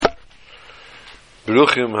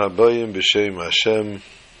Bruchim habayim b'shem Hashem,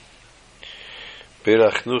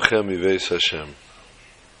 berachnuchem miveis Hashem.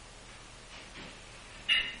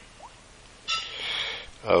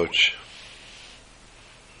 Ouch.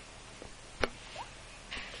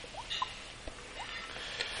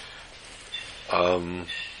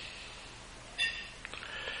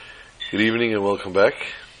 Good evening and welcome back.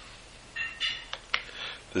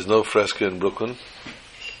 There's no fresca in Brooklyn.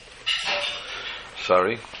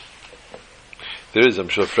 Sorry. There is, I'm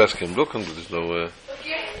sure, fresca in Brooklyn, but there's no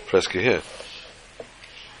fresca here.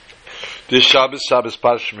 This Shabbos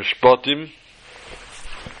Parsh Mishpatim.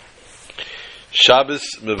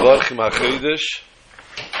 Shabbos Mevarchim HaChodesh.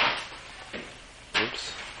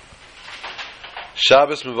 Oops.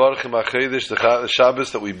 Shabbos Mevarchim HaChodesh, the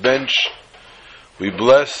Shabbos that we bench, we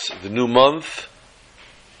bless the new month.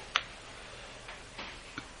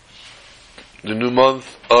 The new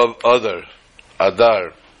month of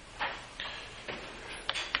Adar.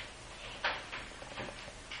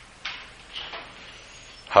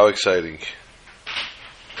 How exciting.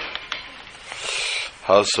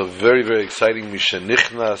 How so very, very exciting.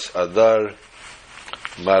 Mishanichnas Adar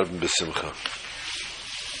Marben Besimcha.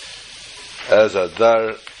 As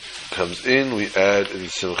Adar comes in, we add in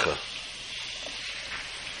Simcha.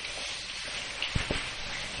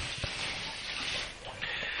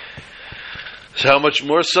 So how much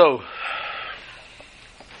more so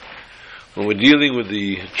when we're dealing with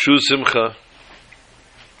the true Simcha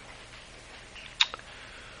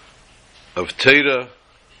of Torah,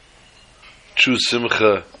 true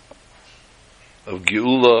Simcha of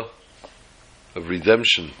Geula, of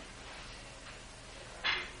redemption.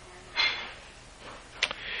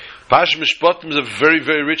 Parsha Mishpatim is a very,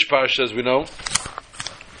 very rich parsha, as we know.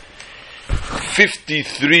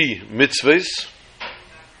 53 mitzvahs,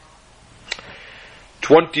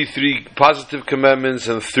 23 positive commandments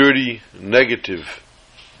and 30 negative.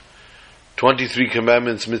 23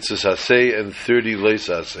 commandments, mitzvahs haseh, and 30 leis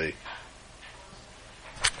haseh.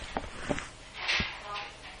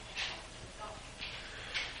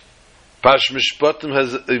 Parsha Mishpatim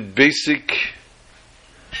has a basic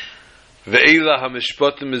Ve'ela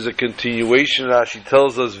HaMishpatim is a continuation. Rashi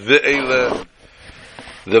tells us Ve'ela,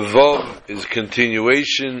 the Vav is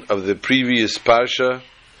continuation of the previous Parsha.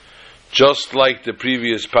 Just like the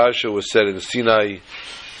previous Parsha was said in Sinai,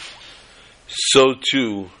 so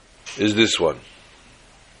too is this one.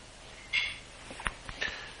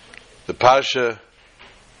 The Parsha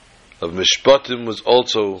of Mishpatim was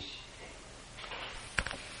also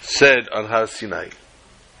said on Har Sinai.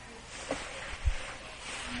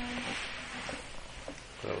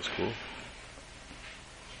 That was cool.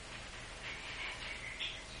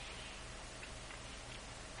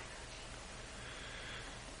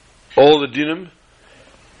 All the dinim,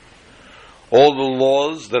 all the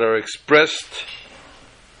laws that are expressed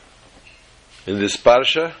in this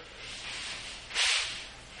parsha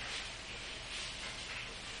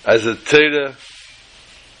as a Torah,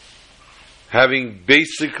 having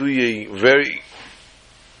basically a very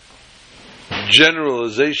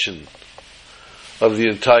generalization of the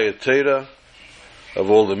entire Torah, of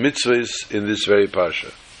all the mitzvahs in this very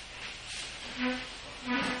parsha.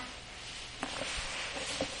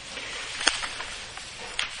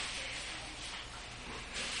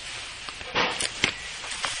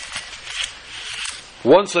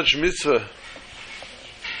 One such mitzvah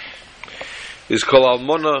is called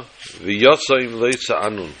Almona v'Yosayim Leitza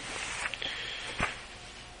Anun.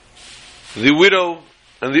 The widow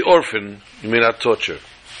and the orphan you may not torture.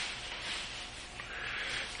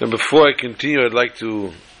 And before I continue, I'd like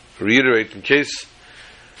to reiterate, in case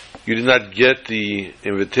you did not get the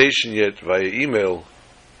invitation yet via email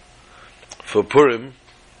for Purim,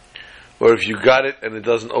 or if you got it and it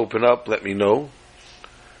doesn't open up, let me know.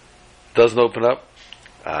 Doesn't open up?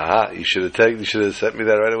 Aha, you should have sent me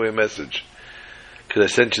that right away, a message, because I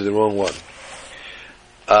sent you the wrong one.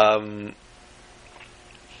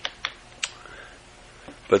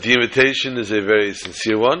 But the invitation is a very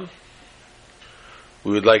sincere one.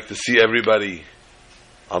 We would like to see everybody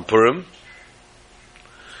on Purim,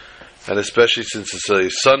 and especially since it's a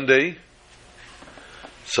Sunday,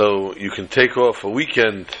 so you can take off a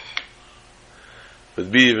weekend,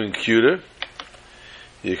 would be even cuter.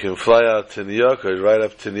 You can fly out to New York or ride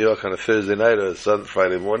up to New York on a Thursday night or a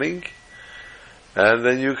Friday morning, and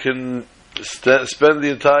then you can spend the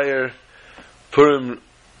entire Purim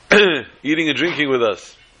eating and drinking with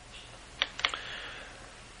us.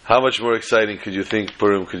 How much more exciting could you think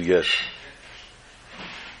Purim could get?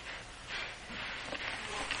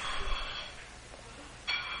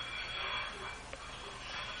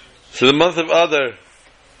 So the month of Adar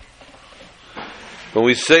When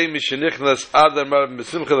we say Mishenichnas Adar Marav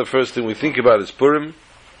B'Simcha, the first thing we think about is Purim.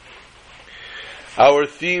 Our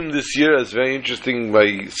theme this year is very interesting.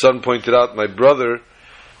 My son pointed out, my brother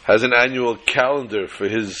has an annual calendar for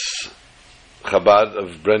his Chabad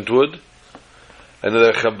of Brentwood. And in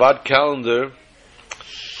their Chabad calendar,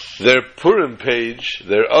 their Purim page,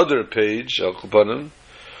 their other page, Al Kupanim,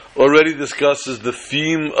 already discusses the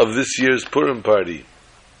theme of this year's Purim party.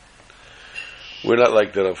 We're not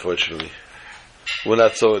like that, unfortunately. We're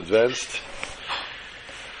not so advanced.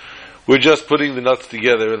 We're just putting the nuts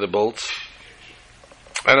together and the bolts.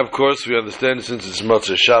 And of course, we understand, since it's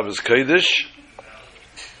Motzei Shabbos Kodesh,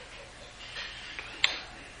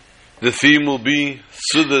 the theme will be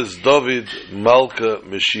Sudas David Malka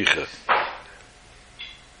Meshicha,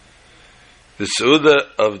 the Seudah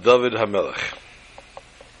of David HaMelech.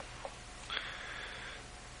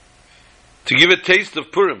 To give a taste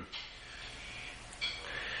of Purim,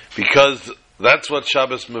 because that's what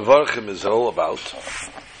Shabbos Mevarchim is all about.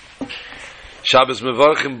 Shabbos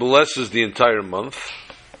Mevarchim blesses the entire month.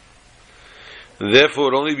 Therefore,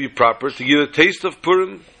 it would only be proper to give a taste of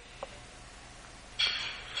Purim.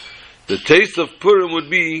 The taste of Purim would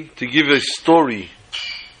be to give a story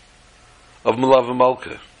of Melav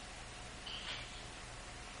Malka.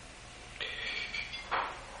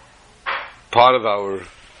 Part of our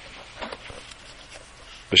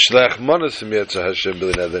B'Shlech Manas Yetzer Hashem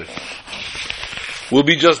B'li Neder will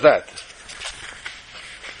be just that.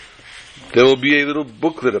 There will be a little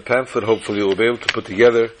booklet, a pamphlet, hopefully we'll be able to put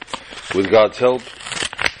together with God's help.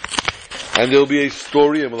 And there will be a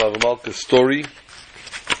story, a Melav Malka story.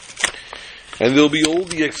 And there will be all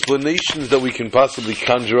the explanations that we can possibly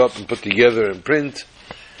conjure up and put together and print.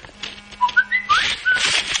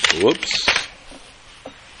 Whoops.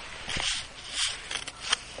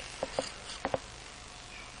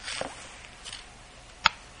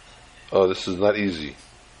 Oh, this is not easy.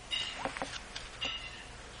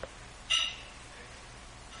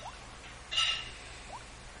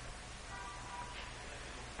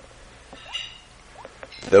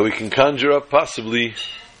 That we can conjure up possibly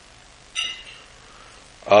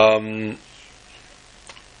of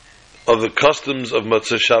the customs of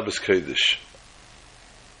Motzei Shabbos Kodesh.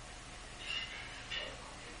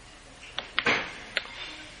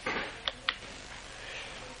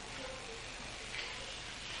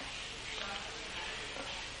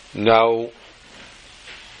 Now,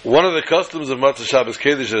 one of the customs of Motzei Shabbos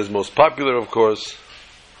Kodesh that is most popular, of course,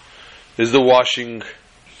 is the washing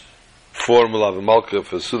for Melav Malka,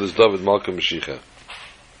 for Sudas David Malka Meshicha.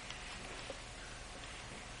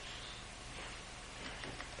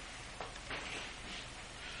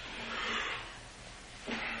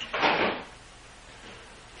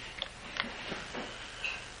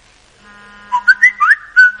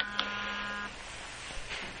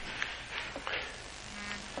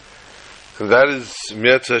 And that is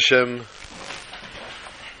Mi'at Hashem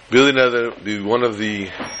B'li Neder, be one of the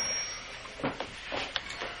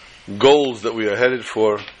goals that we are headed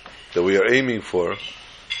for, that we are aiming for.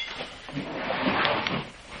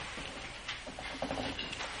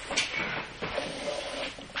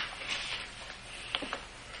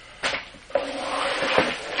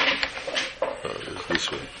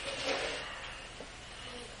 This way.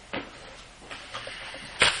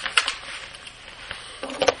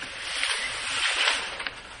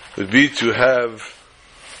 Would be to have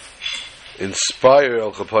inspire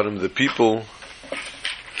Al Kapanim, the people,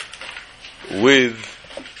 with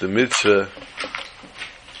the mitzvah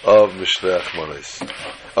of Mishleach Manos,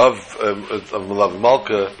 of Melav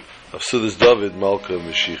Malka, of Sudas David Malka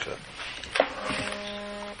Meshicha.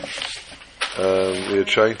 We are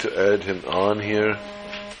trying to add him on here.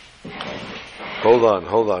 Hold on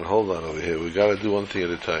over here. We got to do one thing at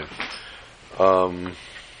a time.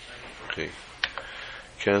 Okay.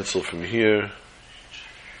 Cancel from here.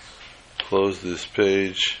 Close this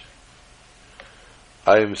page.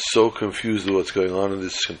 I am so confused with what's going on in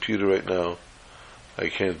this computer right now. I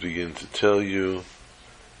can't begin to tell you.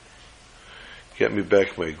 Get me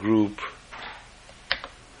back my group.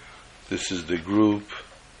 This is the group.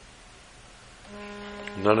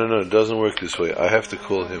 No, it doesn't work this way. I have to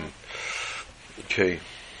call him. Okay.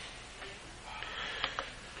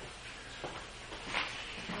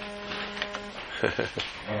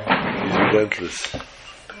 He's relentless.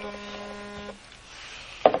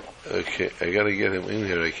 Okay, I gotta get him in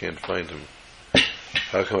here. I can't find him.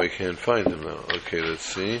 How come I can't find him now? Okay, let's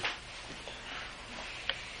see.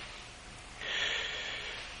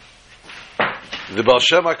 The Baal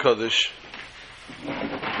Shem HaKadosh,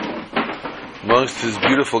 amongst his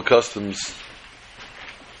beautiful customs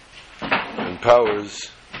and powers,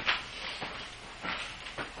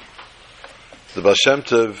 the Baal Shem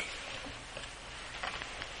Tov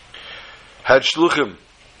had shluchim,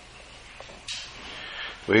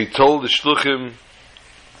 where he told the shluchim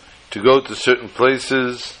to go to certain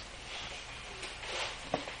places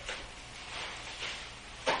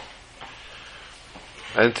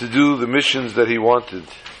and to do the missions that he wanted.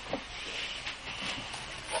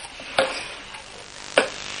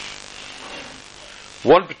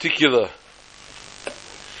 One particular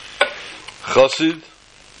chassid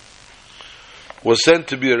was sent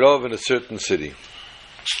to be a rav in a certain city.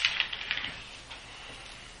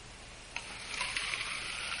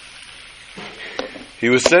 He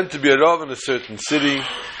was sent to be a rav in a certain city,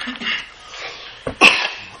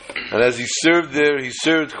 and as he served there, he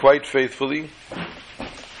served quite faithfully,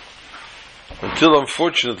 until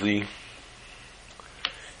unfortunately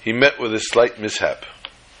he met with a slight mishap.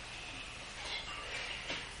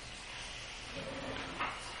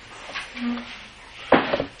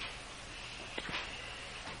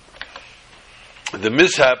 The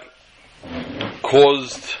mishap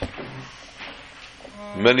caused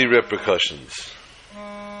many repercussions.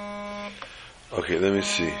 Okay, let me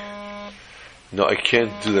see. No, I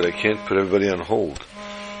can't do that. I can't put everybody on hold.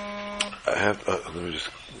 I have to, let me just,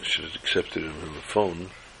 should have accepted him on the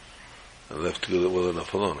phone and left to go well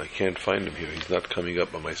enough alone. I can't find him here. He's not coming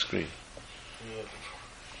up on my screen.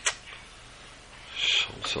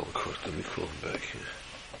 Let me call him back here.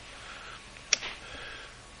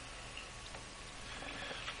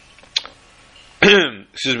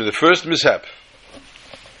 Excuse me, the first mishap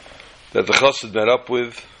that the chassid met up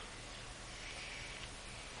with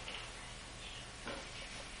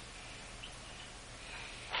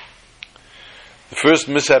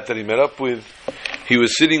he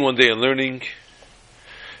was sitting one day and learning,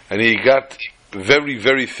 and he got very,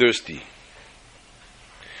 very thirsty.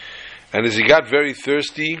 And as he got very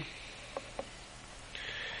thirsty,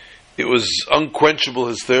 it was unquenchable,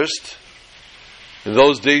 his thirst. In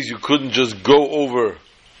those days, you couldn't just go over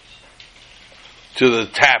to the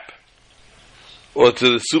tap or to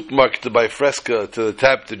the supermarket to buy fresca, to the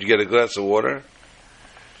tap to get a glass of water.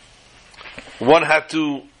 One had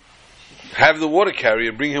to have the water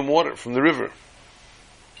carrier bring him water from the river.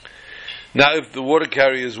 Now, if the water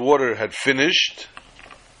carrier's water had finished,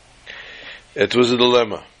 it was a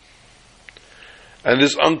dilemma. And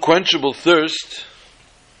this unquenchable thirst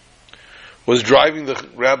was driving the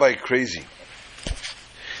rabbi crazy.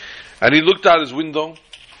 And he looked out his window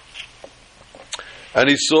and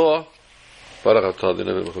he saw the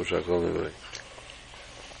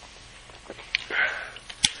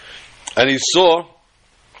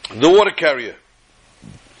water carrier.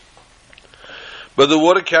 But the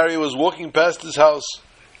water carrier was walking past his house.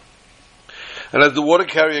 And as the water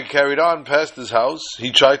carrier carried on past his house,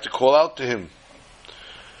 he tried to call out to him,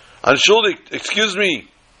 "Anshuldik, excuse me."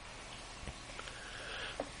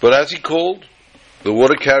 But as he called, the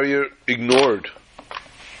water carrier ignored.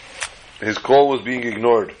 His call was being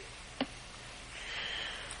ignored.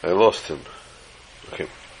 I lost him. Okay.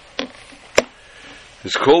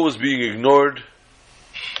 His call was being ignored,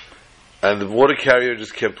 and the water carrier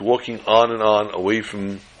just kept walking on and on away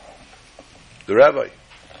from the rabbi.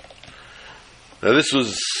 Now this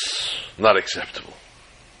was not acceptable.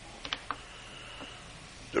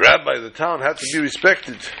 The rabbi of the town had to be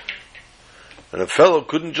respected. And a fellow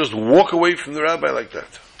couldn't just walk away from the rabbi like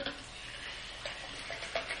that.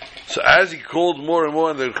 So as he called more and more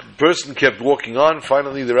and the person kept walking on,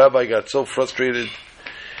 finally the rabbi got so frustrated.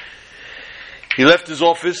 He left his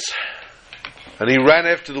office and he ran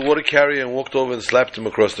after the water carrier and walked over and slapped him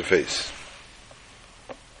across the face.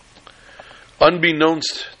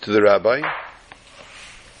 Unbeknownst to the rabbi,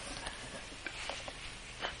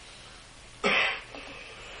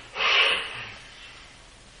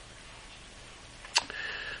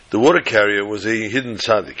 the water carrier was a hidden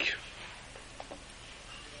tzaddik.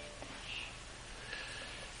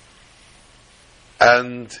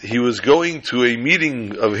 And he was going to a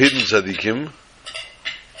meeting of hidden tzaddikim,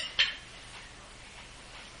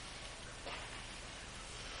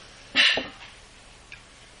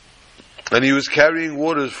 and he was carrying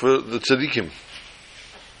waters for the tzaddikim.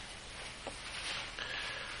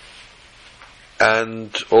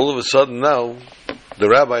 And all of a sudden now, the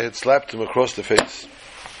rabbi had slapped him across the face.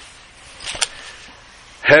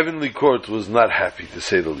 Heavenly Court was not happy, to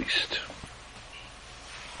say the least.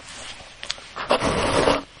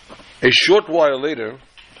 A short while later,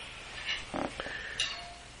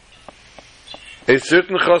 a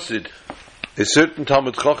certain chassid, a certain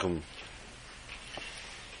Talmid Chacham,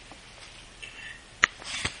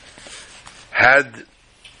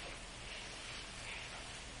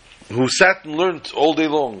 who sat and learnt all day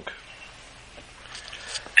long,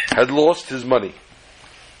 had lost his money.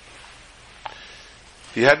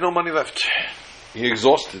 He had no money left. He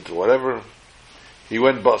exhausted, whatever. He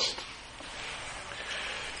went bust.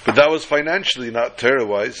 But that was financially, not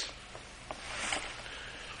terror-wise.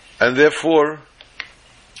 And therefore,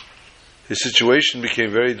 his situation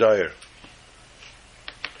became very dire.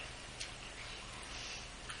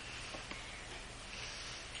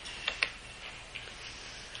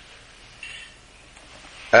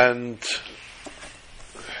 And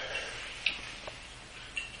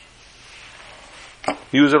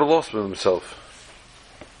he was at a loss with himself.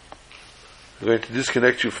 I'm going to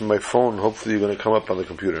disconnect you from my phone. Hopefully you're going to come up on the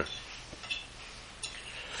computer.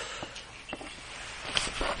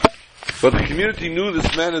 But the community knew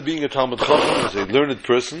this man as being a Talmud Chacham, as a learned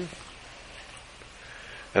person.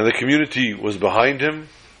 And the community was behind him.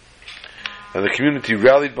 And the community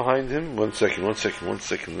rallied behind him. One second.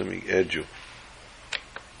 Let me add you.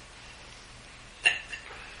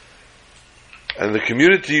 And the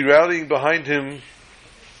community rallying behind him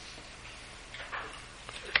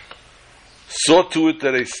saw to it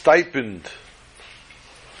that a stipend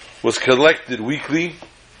was collected weekly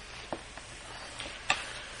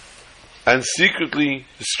and secretly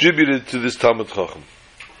distributed to this Talmud Chacham.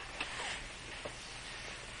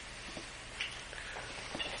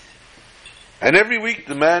 And every week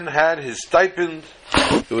the man had his stipend.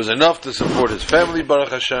 It was enough to support his family, Baruch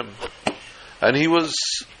Hashem. And he was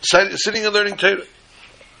sitting and learning Torah.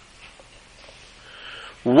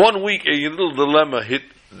 One week a little dilemma hit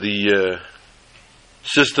the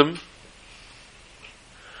system,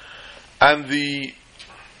 and the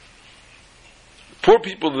poor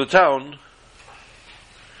people of the town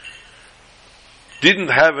didn't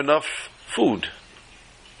have enough food.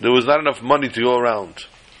 There was not enough money to go around.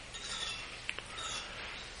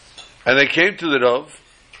 And they came to the Rav,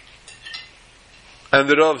 and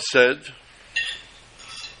the Rav said,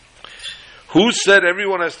 who said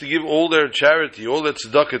everyone has to give all their charity, all their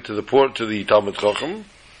tzedakah to the poor, to the Talmud Chacham?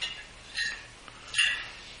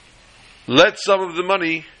 Let some of the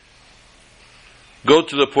money go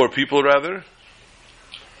to the poor people rather.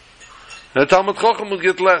 And the Talmud Chacham will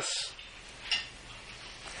get less.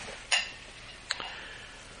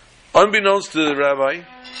 Unbeknownst to the rabbi,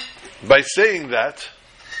 by saying that,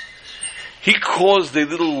 he caused a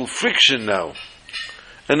little friction now.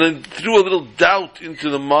 And then threw a little doubt into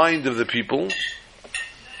the mind of the people,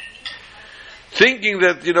 thinking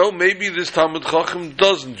that, maybe this Talmud Chacham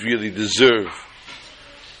doesn't really deserve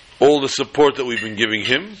all the support that we've been giving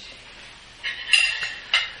him.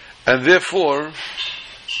 And therefore,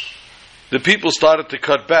 the people started to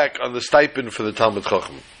cut back on the stipend for the Talmud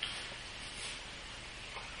Chacham.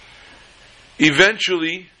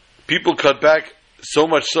 Eventually, people cut back so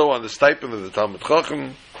much so on the stipend of the Talmud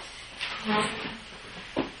Chacham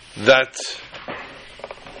that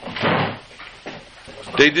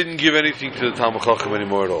they didn't give anything to the Talmud Chacham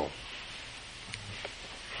anymore at all.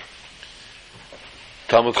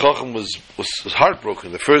 Talmud Chacham was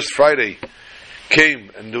heartbroken. The first Friday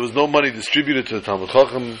came and there was no money distributed to the Talmud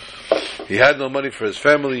Chacham. He had no money for his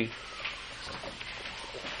family.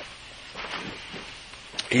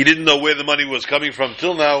 He didn't know where the money was coming from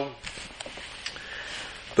till now.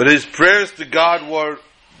 But his prayers to God were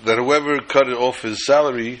that whoever cut it off his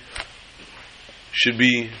salary should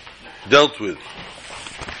be dealt with.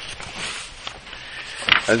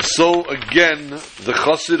 And so again, the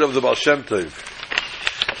chassid of the Baal Shem Tov,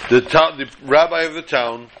 the rabbi of the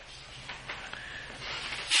town,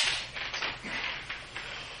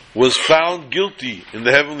 was found guilty in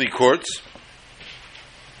the heavenly courts.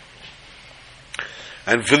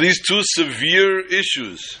 And for these two severe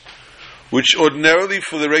issues, which ordinarily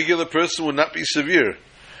for the regular person would not be severe,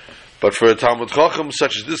 but for a Talmud Chacham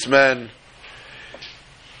such as this man,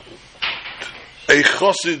 a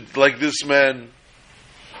chassid like this man,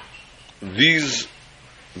 these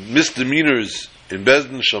misdemeanors in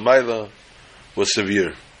Bezdin Shamayla was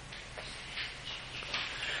severe.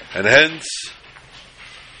 And hence,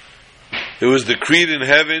 it was decreed in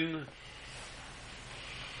heaven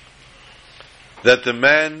that the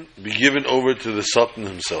man be given over to the Satan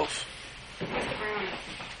himself.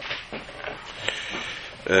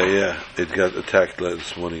 It got attacked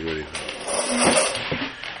this morning already.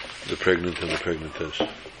 The pregnant and the pregnantess.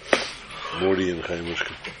 Morty and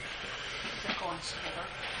Chaimushka.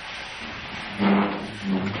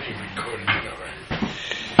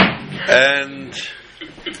 And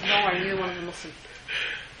no, I knew one of them listened.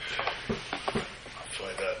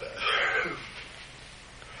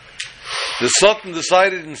 The Sultan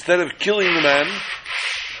decided instead of killing the man,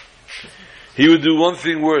 he would do one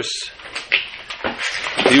thing worse.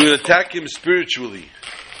 He would attack him spiritually.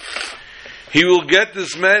 he will get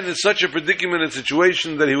this man in such a predicament and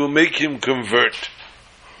situation that he will make him convert.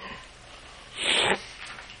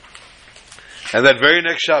 And that very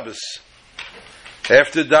next Shabbos,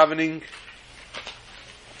 after davening,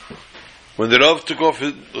 when the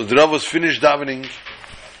Rav was finished davening,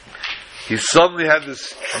 he suddenly had this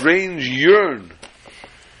strange yearn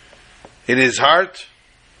in his heart.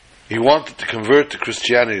 He wanted to convert to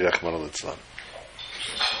Christianity, Rahman al-Islam.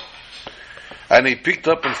 And he picked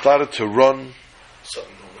up and started to run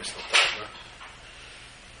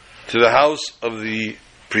to the house of the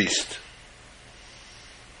priest.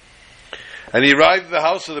 And he arrived at the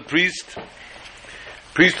house of the priest.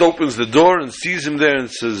 Priest opens the door and sees him there and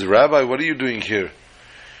says, "Rabbi, what are you doing here?"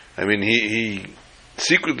 I mean, he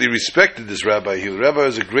secretly respected this rabbi. The rabbi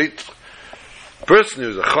was a great person. He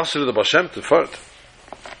was a chassid of the Baal Shem Tov.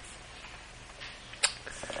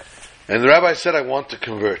 And the rabbi said, "I want to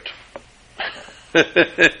convert."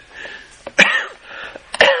 The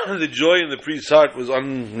joy in the priest's heart was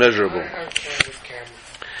unmeasurable.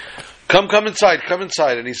 Come inside.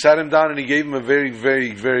 And he sat him down and he gave him a very,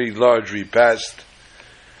 very, very large repast.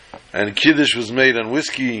 And Kiddush was made on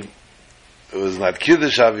whiskey. It was not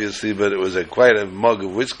Kiddush, obviously, but it was quite a mug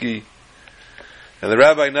of whiskey. And the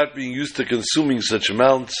rabbi, not being used to consuming such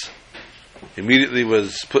amounts, immediately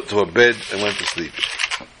was put to a bed and went to sleep.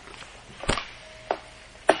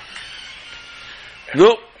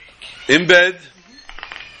 No, in bed.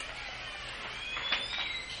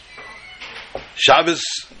 Shabbos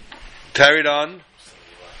carried on.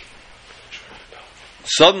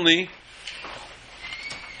 Suddenly,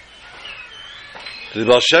 the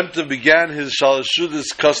Baal Shem Tov began his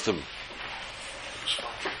Shalashudas custom.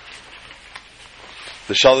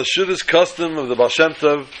 The Shalashudas custom of the Baal Shem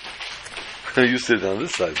Tov. You sit on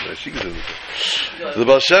this side, man. She can sit on this side. The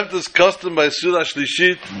Baal Shem Tov's custom by Suda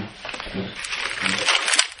Shlishit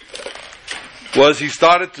was he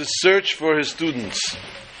started to search for his students.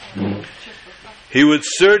 He would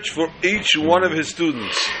search for each one of his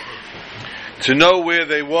students to know where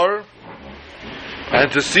they were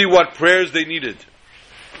and to see what prayers they needed.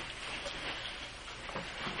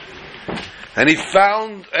 And he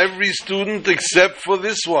found every student except for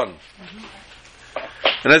this one.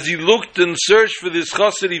 And as he looked and searched for this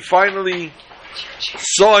chassid, he finally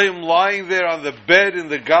saw him lying there on the bed in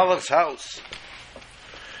the Galach's house.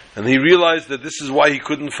 And he realized that this is why he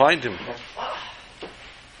couldn't find him.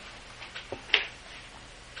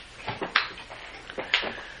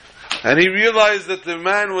 And he realized that the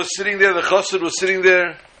man was sitting there, the chassid was sitting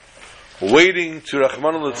there, waiting to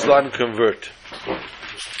Rahman al-Islam convert.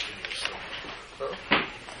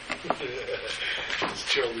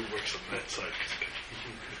 Charlie works on that side.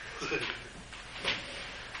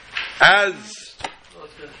 As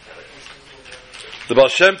the Baal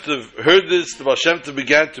Shem Tov heard this, the Baal Shem Tov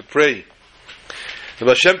began to pray. The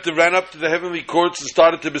Baal Shem Tov ran up to the heavenly courts and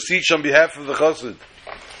started to beseech on behalf of the chassid.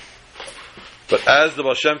 But as the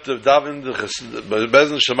Baal Shem Tov davened, the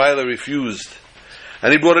Bezdin Shamayla refused.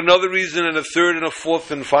 And he brought another reason, and a third, and a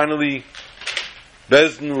fourth, and finally,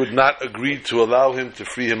 Bezdin would not agree to allow him to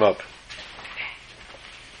free him up.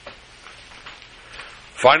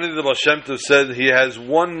 Finally, the Baal Shem Tov said he has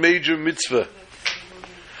one major mitzvah,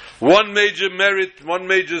 one major merit, one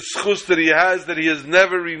major schus that he has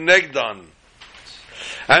never reneged on.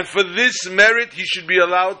 And for this merit, he should be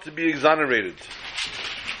allowed to be exonerated.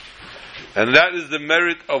 And that is the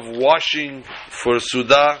merit of washing for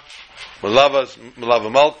Suda,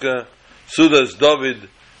 Malava Malka, Sudas David,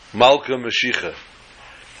 Malka Mashiach.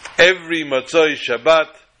 Every Matzah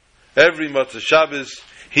Shabbat, every Matzah Shabbos,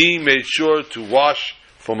 he made sure to wash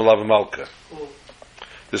for Malava Malka.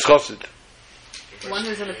 This chassid. One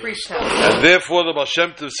who's in the priest's house. And therefore the Baal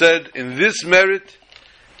Shem Tov said, in this merit,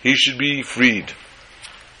 he should be freed.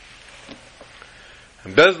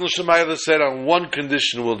 And Bezdin Shamayla said, on one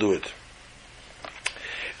condition we'll do it.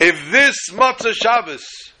 If this Matzah Shabbos,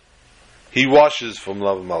 he washes from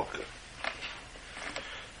Malava Malka.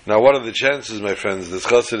 Now what are the chances, my friends? This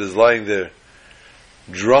chassid is lying there,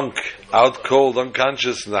 drunk, out cold,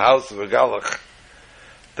 unconscious in the house of a Galach,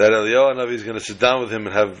 that Eliyahu Hanavi is going to sit down with him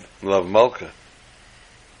and have Malava Malka.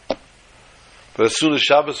 But as soon as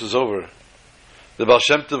Shabbos was over, the Baal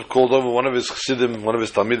Shem Tov called over one of his chassidim, one of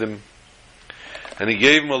his talmidim, and he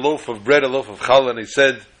gave him a loaf of bread, a loaf of challah, and he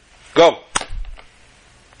said, "Go."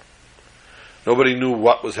 Nobody knew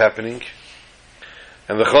what was happening,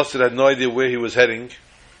 and the chassid had no idea where he was heading.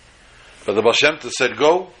 But the Baal Shem Tov said,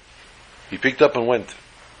 "Go." He picked up and went.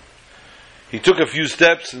 He took a few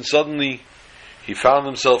steps, and suddenly he found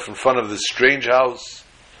himself in front of this strange house,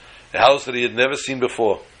 a house that he had never seen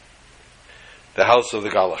before, the house of the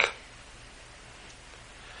Galach.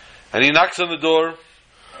 And he knocks on the door,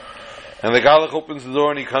 and the Galach opens the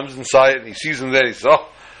door, and he comes inside, and he sees him there. He says, "Oh,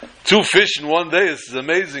 2 fish in one day, this is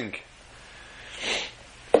amazing."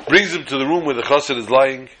 Brings him to the room where the chassid is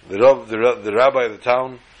lying, the rabbi of the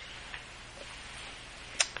town.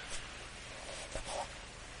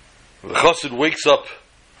 The chassid wakes up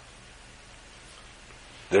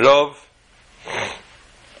the Rav,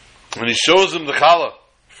 and he shows him the challah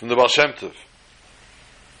from the Baal Shem Tov.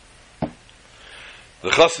 The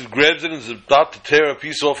chassid grabs it and is about to tear a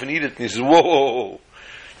piece off and eat it. And he says, "Whoa,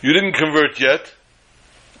 you didn't convert yet.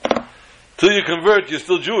 Till you convert, you're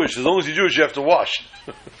still Jewish. As long as you're Jewish, you have to wash."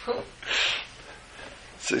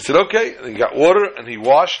 So he said, "Okay." And he got water and he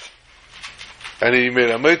washed, and he made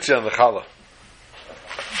a meitzah on the challah.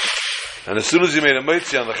 And as soon as he made a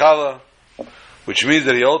meitzah on the challah, which means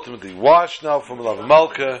that he ultimately washed now from Lav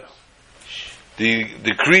Malka, the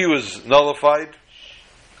decree was nullified.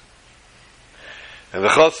 And the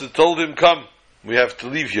chassid told him, "Come, we have to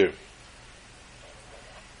leave here."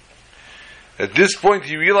 At this point,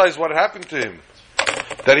 he realized what happened to him.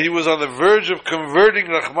 That he was on the verge of converting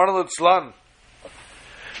Rachmana litzlan.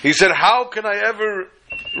 He said, "How can I ever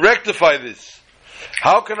rectify this?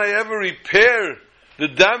 How can I ever repair the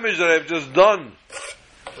damage that I've just done?"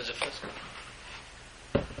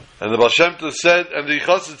 And the Baal Shem Tov said, and the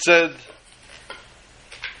chassid said,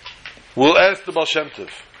 "We'll ask the Baal Shem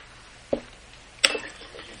Tov."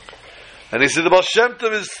 And he said, "The Baal Shem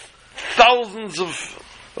Tov is thousands of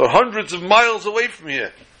or hundreds of miles away from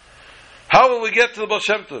here. How will we get to the Baal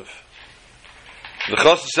Shem Tov?" The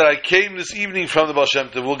chassid said, "I came this evening from the Baal Shem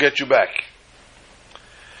Tov. We'll get you back."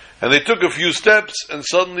 And they took a few steps, and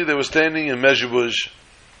suddenly they were standing in Mezhebush,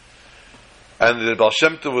 and the Baal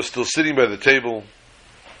Shem Tov was still sitting by the table.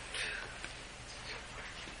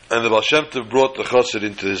 And the Baal Shem Tov brought the chassid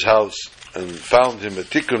into his house and found him a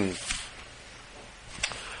tikkun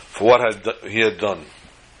for what he had done.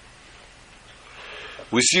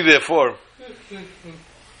 We see, therefore,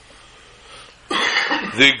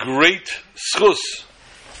 the great schus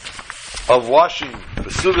of washing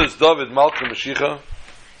Besudas David Malka Mashiach.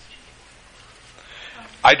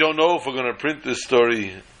 I don't know if we're going to print this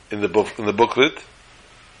story in the booklet.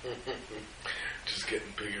 Just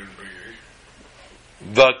getting bigger and bigger.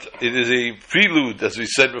 But it is a prelude, as we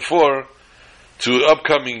said before, to the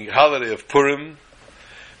upcoming holiday of Purim,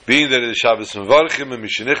 being that it is Shabbos Mevarchim and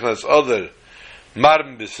Mishenichnas Adar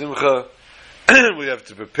Marm B'Simcha. We have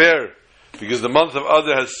to prepare, because the month of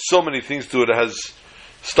Adar has so many things to it. It has,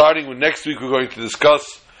 starting with next week, we're going to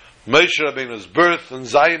discuss Moshe Rabbeinu's birth and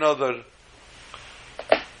Zayin Adar.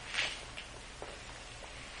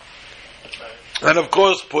 And of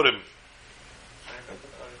course Purim,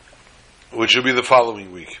 which will be the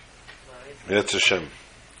following week. Yetz Hashem.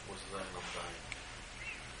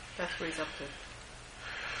 That's what he's up to.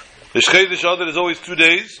 The Shchedesh Adar is always 2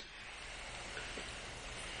 days.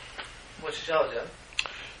 What's the Shabbos, yeah?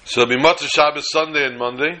 So it'll be Matzah Shabbos Sunday and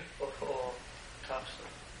Monday.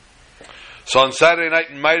 So on Saturday night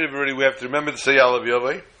in Ma'ariv already we have to remember to say Ya'alav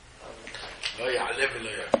Yavai.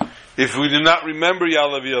 If we do not remember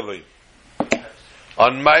Ya'alav Yavai,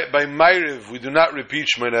 by Ma'ariv we do not repeat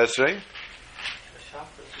Shemona Esrei,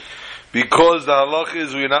 because the halach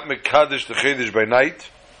is we are not mekadesh the chedesh by night.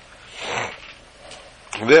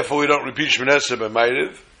 Therefore we don't repeat Shemona Esrei by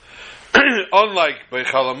Ma'ariv. Unlike by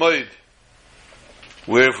Chol Hamoed,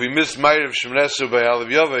 where if we miss Ma'ariv Shemona Esrei by Ya'alav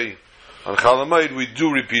Yavai, on Chol Hamoed we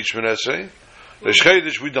do repeat Shemona Esrei. The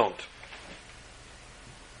chedesh we don't.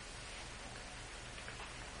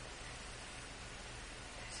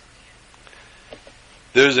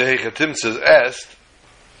 There's a Hechatim says, asked,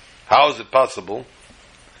 how is it possible?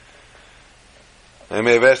 I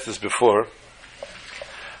may have asked this before.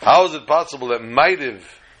 How is it possible that Ma'ariv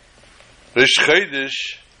Rish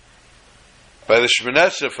Chodesh, by the Shemona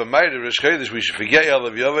Esrei for Ma'ariv Rish Chodesh, we should forget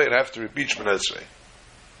Ya'alav Yavai and have to repeat Shemona Esrei?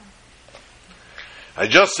 I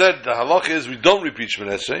just said the halach is we don't repeat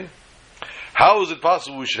Shemona Esrei. How is it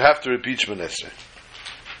possible we should have to repeat Shemona Esrei?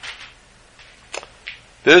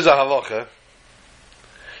 There's a halacha.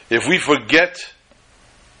 If we forget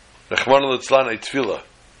Rachmana litzlan a tefillah,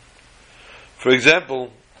 for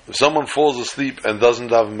example, if someone falls asleep and doesn't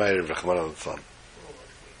daven Ma'ariv Rachmana litzlan,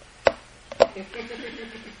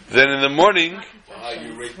 then in the morning,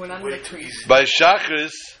 by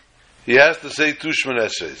Shachris, he has to say 2 Shemona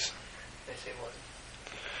Esreis.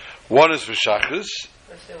 One is for Shachris,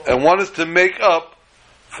 and one is to make up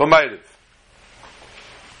for Ma'ariv.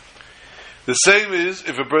 The same is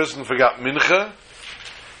if a person forgot Mincha,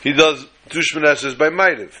 he does 2 Shemona Esreis by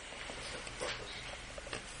Ma'ariv.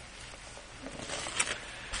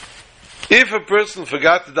 If a person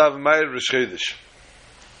forgot to daven Ma'ariv Rish Chodesh,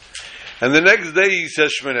 And the next day he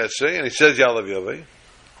says Shemon Esrei, and he says Ya'alav Yavai.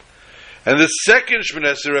 And the second Shemon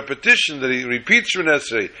Esrei repetition that he repeats Shemon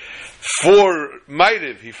Esrei for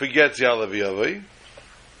Ma'ariv, he forgets Ya'alav Yavai.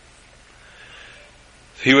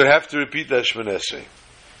 He would have to repeat that Shemon Esrei.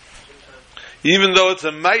 Even though it's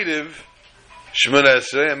a Ma'ariv, Shemon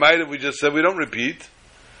Esrei, a Ma'ariv we just said we don't repeat.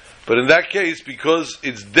 But in that case, because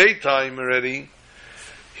it's daytime already,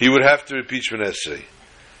 he would have to repeat Shemon Esrei.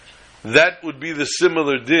 That would be the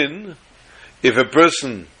similar din if a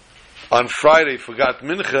person on Friday forgot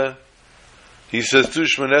Mincha. He says two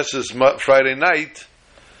Shemon Esreis Friday night.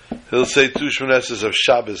 He'll say two Shemon Esreis of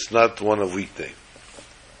Shabbos, not one of weekday.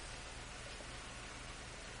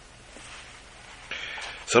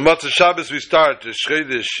 So Matzah Shabbos we start the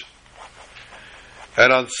Shchedish,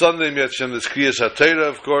 and on Sunday Mitzvah the Kriyas HaTorah,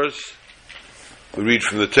 of course. We read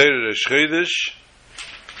from the Torah the Shchedish,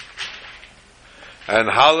 and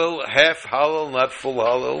Hallel, half Hallel, not full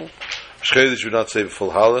Hallel. Shchedish we not say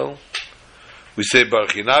full Hallel. We say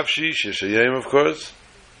Baruch Nafshi, Sheshayim, of course.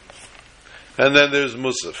 And then there's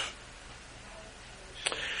Musaf.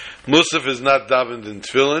 Musaf is not davened in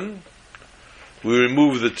Tefillin. We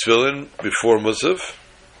remove the Tefillin before Musaf.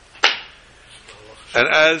 And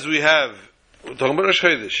as we have, we're talking about Rosh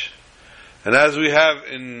Chodesh, and as we have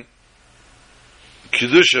in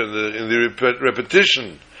Kedusha, in the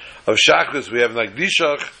repetition of Shachris, we have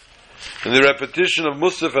Nagdishach. In the repetition of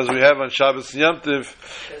Musaf, as we have on Shabbos and Yom Tov,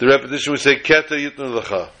 the repetition we say Keter Yitnu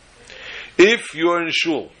Lecha. If you are in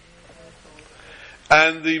shul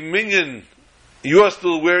and the minyan, you are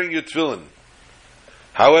still wearing your tefillin.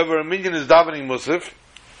 However, a minyan is davening Musaf,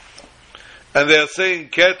 and they are saying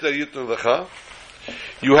Keter Yitnu Lecha,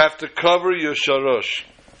 you have to cover your sharosh.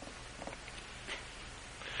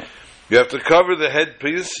 You have to cover the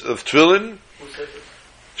headpiece of tefillin,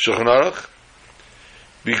 Shulchan Aruch,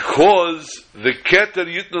 because the Keter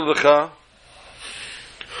Yitnu Lecha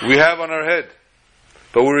we have on our head,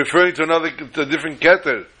 but we're referring to a different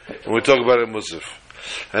Keter when we talk about a Musaf,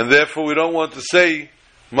 and therefore we don't want to say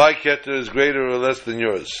my Keter is greater or less than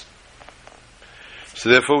yours. So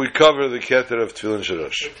therefore we cover the Keter of Tefillin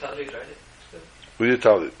Shalosh with your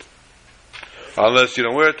talit. Unless you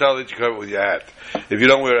don't wear a talit, you cover it with your hat. If you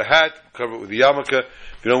don't wear a hat, cover it with the yarmulke.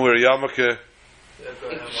 If you don't wear a yarmulke,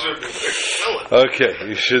 okay,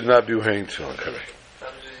 you should not be wearing tefillin. Correct.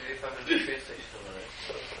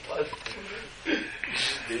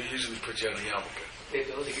 They usually put you on a yarmulke.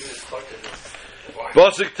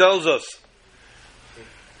 Bosik tells us,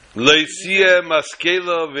 Leisiye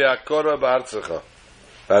maskela ve'akora ba'artzecha.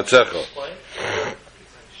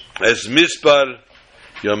 Es mispar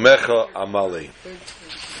yomecha amali.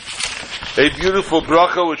 A beautiful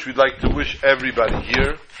bracha which we'd like to wish everybody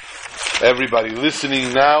here, everybody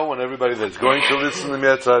listening now, and everybody that's going to listen to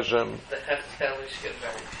Mitzvah Hashem.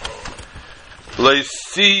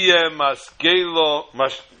 Leisiye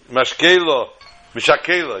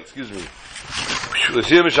mishakela, excuse me.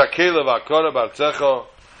 Leisiye mishakela v'akora ba'artzecha.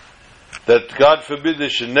 That God forbid there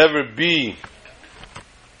should never be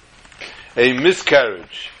a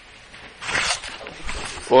miscarriage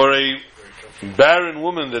or a barren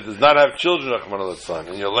woman that does not have children, Rahman al-San,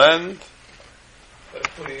 in your land.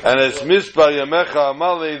 And as Mispar Yamecha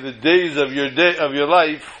Amale, the days of your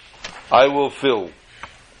life, I will fill.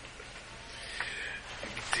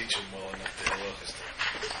 Teach him well enough to halachas.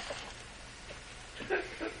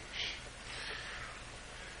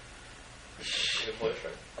 Your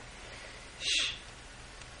boyfriend.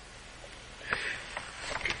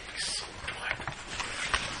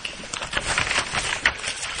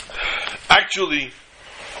 Actually,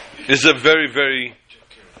 is a very, very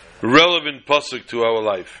relevant pasuk to our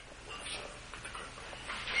life.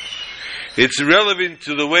 It's relevant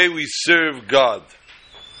to the way we serve God.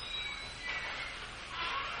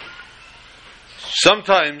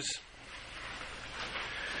 Sometimes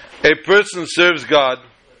a person serves God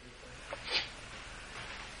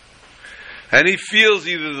and he feels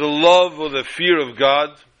either the love or the fear of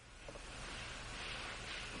God.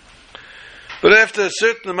 But after a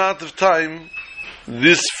certain amount of time,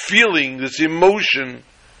 this feeling, this emotion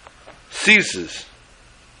ceases.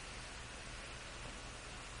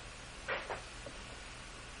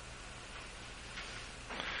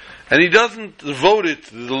 And he doesn't devote it,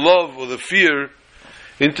 the love or the fear,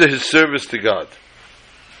 into his service to God.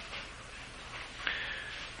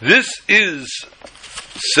 This is,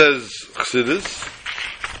 says Chassidus,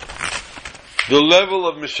 the level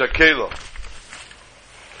of Mishakela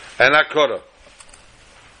and Akora.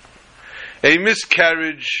 A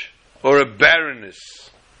miscarriage or a barrenness.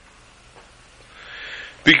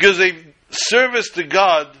 Because a service to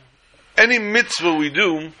God, any mitzvah we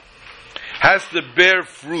do, has to bear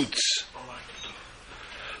fruits.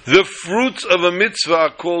 The fruits of a mitzvah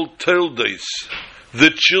are called toldos,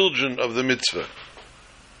 the children of the mitzvah.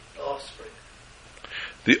 The offspring.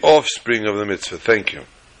 The offspring of the mitzvah. Thank you.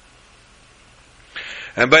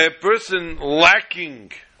 And by a person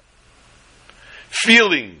lacking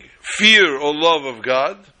feeling, fear or love of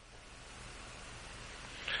God,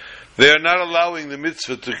 they are not allowing the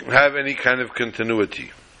mitzvah to have any kind of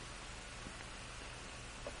continuity.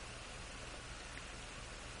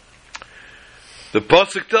 The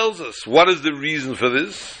pasuk tells us, what is the reason for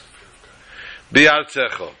this?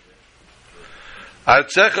 Be'artzecha.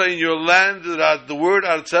 Artzecha, in your land, the word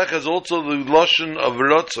artzecha is also the lashon of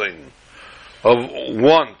rotzain, of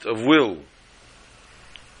want, of will.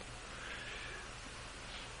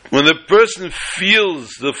 When the person feels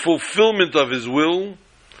the fulfillment of his will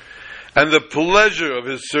and the pleasure of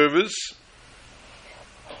his service,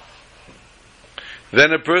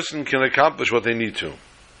 then a person can accomplish what they need to.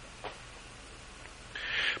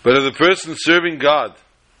 But if the person serving God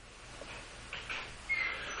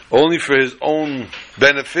only for his own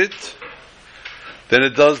benefit, then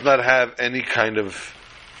it does not have any kind of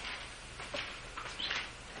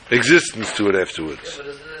existence to it afterwards. Yeah, but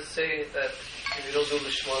doesn't it say that if you don't do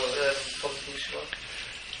lishma, then it comes to lishma?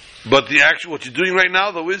 But the actual, what you're doing right now,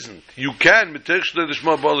 though, isn't. You can, But it comes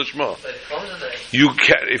in there. you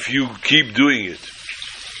can, if you keep doing it.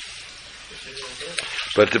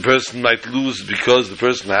 But the person might lose because the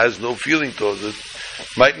person has no feeling towards it.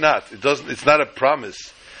 Might not. It doesn't. It's not a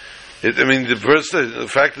promise. The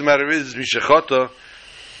fact of the matter is, Mishachata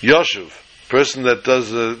Yoshev, person that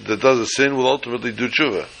does a sin will ultimately do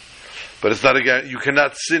tshuva. But it's not a. You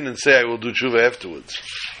cannot sin and say I will do tshuva afterwards.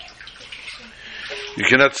 You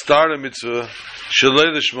cannot start a mitzvah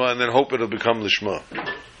shalei lishma and then hope it'll become lishma.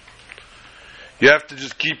 You have to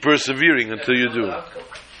just keep persevering until you do.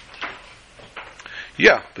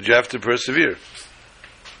 Yeah, but you have to persevere.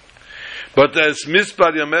 But as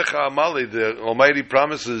Mispar Yamecha Amali, the Almighty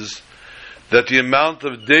promises that the amount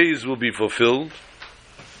of days will be fulfilled.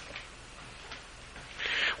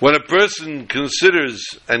 When a person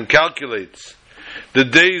considers and calculates the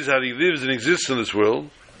days that he lives and exists in this world,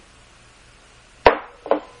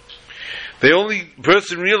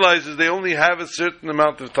 person realizes they only have a certain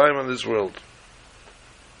amount of time on this world.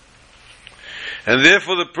 And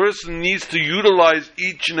therefore the person needs to utilize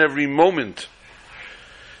each and every moment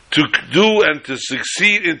to do and to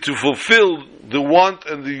succeed and to fulfill the want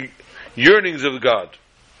and the yearnings of God.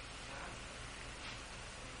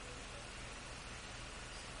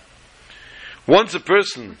 Once a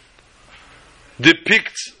person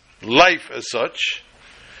depicts life as such,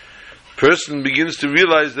 person begins to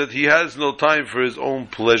realize that he has no time for his own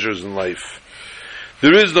pleasures in life.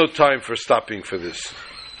 There is no time for stopping for this.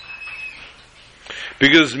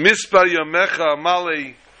 Because Mispar Yamecha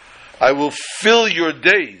Amale, I will fill your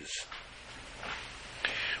days.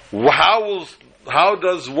 How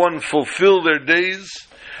does one fulfill their days?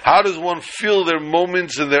 How does one fill their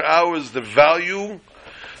moments and their hours the value?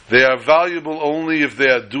 They are valuable only if they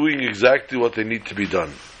are doing exactly what they need to be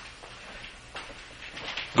done.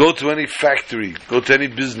 Go to any factory, go to any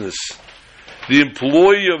business. The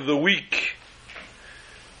employee of the week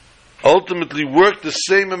ultimately work the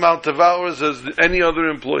same amount of hours as any other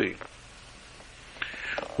employee.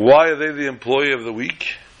 Why are they the employee of the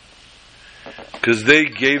week? Because they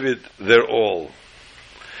gave it their all.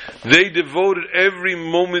 They devoted every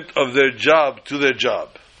moment of their job to their job.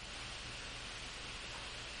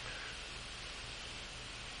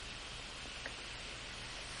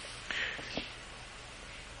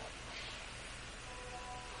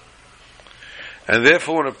 And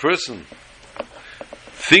therefore when a person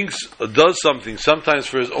thinks or does something sometimes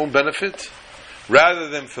for his own benefit rather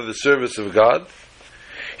than for the service of God,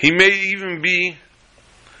 he may even be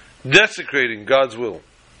desecrating God's will.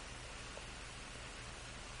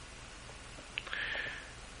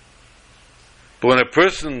 But when a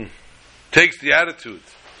person takes the attitude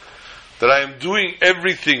that I am doing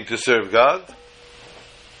everything to serve God,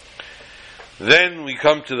 then we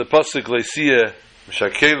come to the pasuk Leisiyah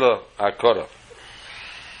Shakela Akora.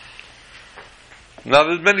 Now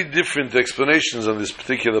there's many different explanations on this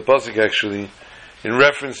particular pasuk actually, in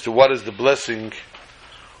reference to what is the blessing,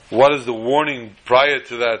 what is the warning prior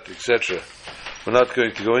to that, etc. We're not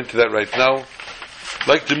going to go into that right now. I'd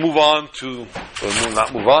like to move on to, or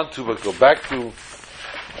not move on to, but go back to,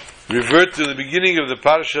 revert to the beginning of the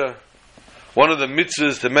parsha, one of the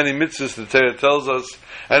mitzvahs, the many mitzvahs the Torah tells us,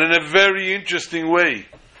 and in a very interesting way.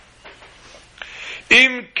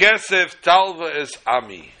 Im kesef talva es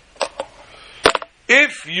ami.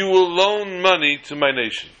 If you will loan money to my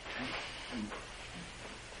nation.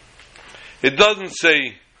 It doesn't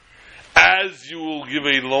say, as you will give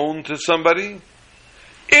a loan to somebody,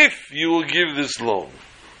 if you will give this loan.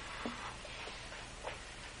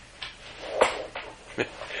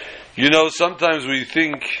 You know, sometimes we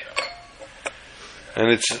think, and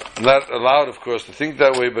it's not allowed, of course, to think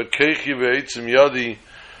that way, but keichi ve'etzim yadi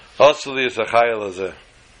asli es achayel hazeh.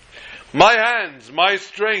 My hands, my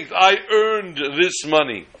strength, I earned this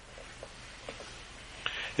money.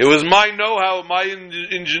 It was my know-how, my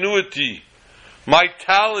ingenuity, my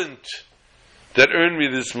talent that earned me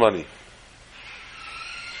this money.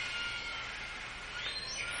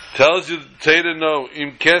 Tells you, Teda, no,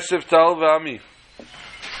 im kesef tal v'ami.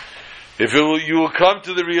 If you will come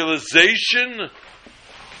to the realization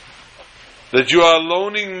that you are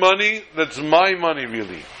loaning money, that's my money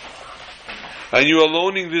really, and you are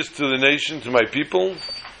loaning this to the nation, to my people,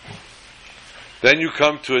 then you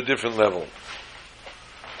come to a different level.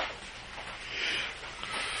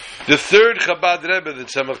 The third Chabad Rebbe, the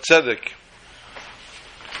Tzemach Tzedek,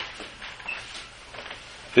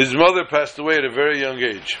 his mother passed away at a very young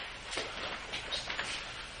age,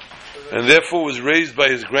 and therefore was raised by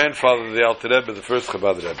his grandfather, the Alter Rebbe, the first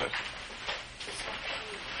Chabad Rebbe.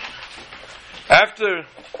 After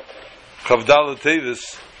Chavdala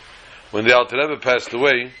Tevis, when the Alter Rebbe passed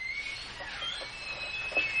away,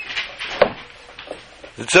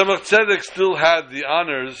 the Tzemach Tzedek still had the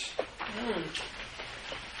honors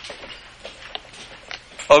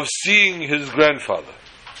of seeing his grandfather,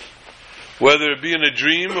 whether it be in a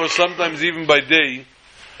dream or sometimes even by day.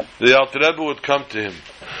 The Alter Rebbe would come to him,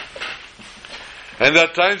 and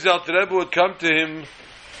at times the Alter Rebbe would come to him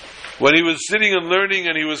when he was sitting and learning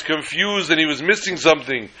and he was confused and he was missing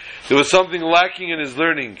something. There was something lacking in his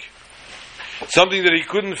learning, something that he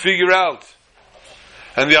couldn't figure out,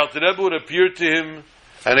 and the Alter Rebbe would appear to him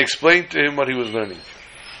and explain to him what he was learning.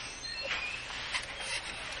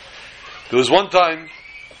 There was one time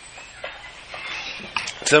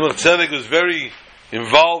Tzemach Tzedek was very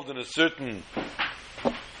involved in a certain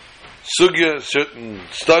sugya, a certain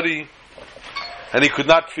study, and he could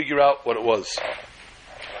not figure out what it was.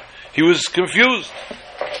 He was confused,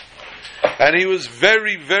 and he was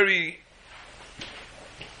very, very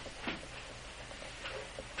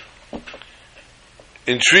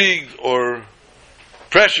intrigued or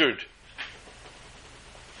pressured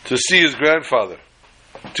to see his grandfather,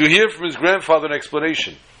 to hear from his grandfather an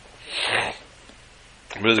explanation.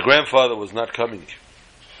 But his grandfather was not coming.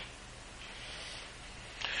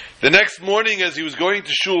 The next morning, as he was going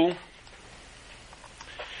to shul,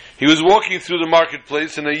 he was walking through the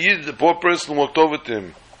marketplace, and a Yid, a poor person, walked over to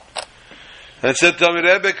him and said to him,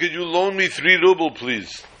 Rebbe, could you loan me 3 ruble,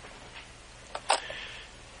 please?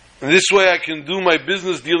 And this way I can do my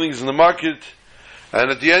business dealings in the market,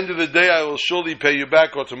 and at the end of the day I will surely pay you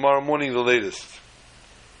back, or tomorrow morning the latest.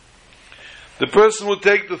 The person would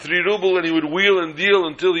take the 3 ruble and he would wheel and deal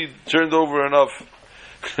until he turned over enough.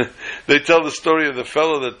 They tell the story of the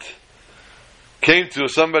fellow that came to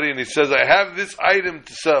somebody and he says, I have this item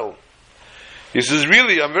to sell. He says,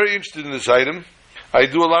 really, I'm very interested in this item. I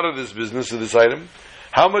do a lot of this business of this item.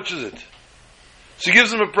 How much is it? So he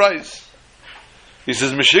gives him a price. He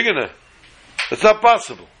says, Meshigana, that's not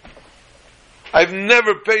possible. I've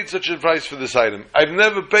never paid such a price for this item. I've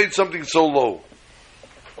never paid something so low.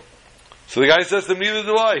 So the guy says to him, neither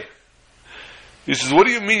do I. He says, what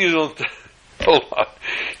do you mean you don't? Hold on.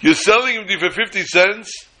 You're selling him for 50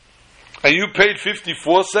 cents and you paid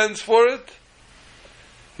 54 cents for it?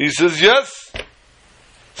 He says, yes. He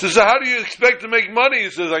says, so how do you expect to make money?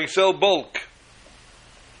 He says, I sell bulk.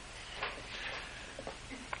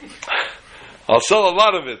 I'll sell a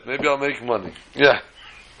lot of it. Maybe I'll make money. Yeah.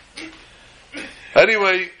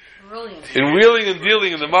 Anyway, in wheeling and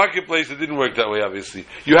dealing in the marketplace, it didn't work that way, obviously.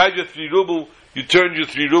 You had your 3 ruble, you turned your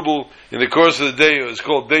 3 ruble in the course of the day. It was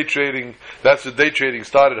called day trading. That's the day trading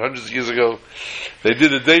started hundreds of years ago. They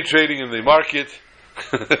did the day trading in the market.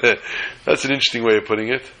 That's an interesting way of putting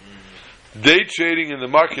it. Day trading in the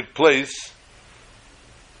marketplace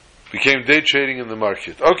became day trading in the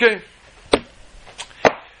market. Okay.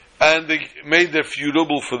 And they made their few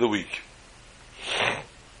ruble for the week.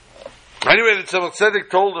 Anyway, the Tzemach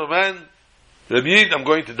Tzedek told the man, Rabbi Yid, I'm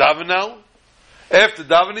going to daven now. After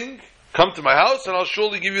davening, come to my house and I'll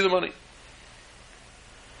surely give you the money.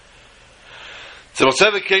 Tzemach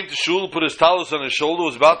Tzedek came to shul, put his talus on his shoulder,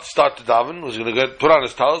 was about to start to daven, was going to put on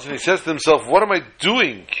his talus, and he says to himself, what am I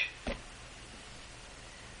doing?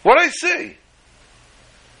 What did I say?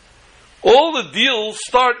 All the deals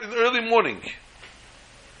start in the early morning.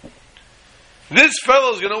 This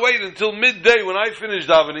fellow is going to wait until midday when I finish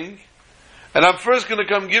davening, and I'm first going to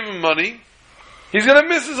come give him money. He's going to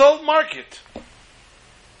miss his whole market.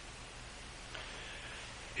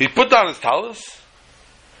 he put down his talus,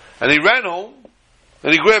 and he ran home,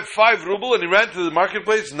 and he grabbed 5 ruble, and he ran to the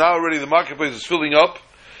marketplace, and now already the marketplace is filling up.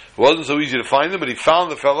 It wasn't so easy to find him, but he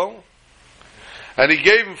found the fellow, and he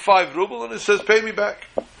gave him 5 ruble, and he says, pay me back.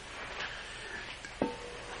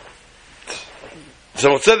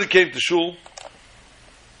 So Tzedek came to shul,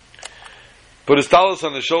 put his talus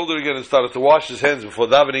on his shoulder again, and started to wash his hands before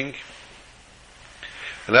davening.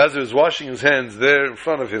 And as he was washing his hands, there in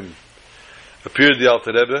front of him appeared the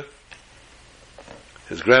Alter Rebbe,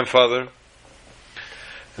 his grandfather.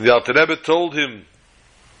 And the Alter Rebbe told him,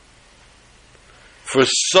 for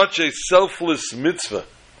such a selfless mitzvah,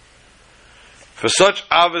 for such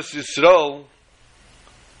Avos Yisrael,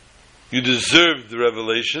 you deserved the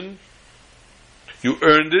revelation, you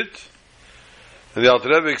earned it. And the Alter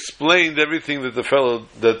Rebbe explained everything that the fellow,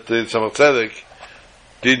 that the Tzemach Tzedek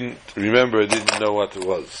didn't remember, didn't know what it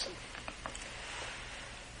was.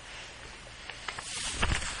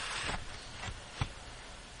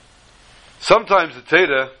 Sometimes the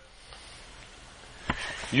Torah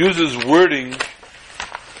uses wording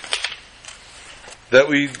that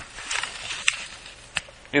we,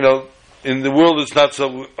 in the world it's not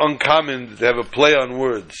so uncommon to have a play on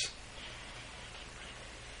words.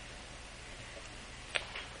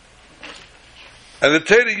 And the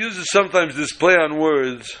Torah uses sometimes this play on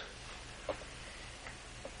words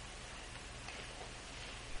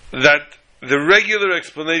that the regular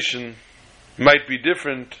explanation might be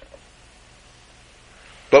different,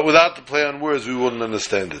 but without the play on words we wouldn't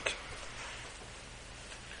understand it.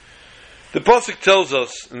 The Pasuk tells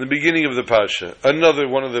us in the beginning of the Parsha, another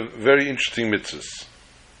one of the very interesting mitzvahs.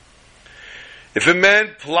 If a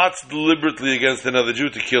man plots deliberately against another Jew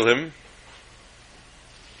to kill him,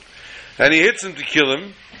 and he hits him to kill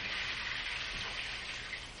him,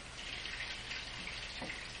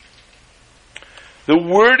 the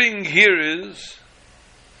wording here is,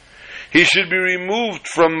 he should be removed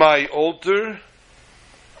from my altar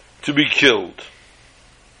to be killed.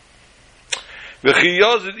 So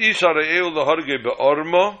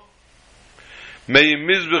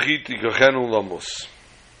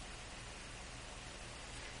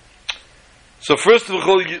first of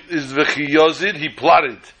all is v'chiyazid, he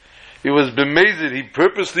plotted. It was b'mezid, he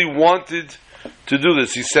purposely wanted to do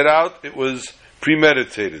this. He set out, it was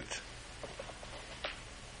premeditated.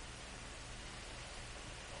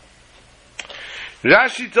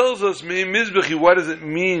 Rashi tells us, Mizbechi, what does it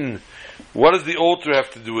mean? What does the altar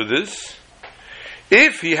have to do with this?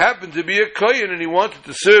 If he happened to be a kohen and he wanted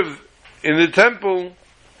to serve in the temple,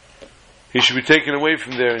 he should be taken away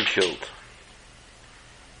from there and killed.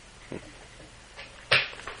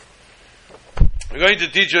 We're going to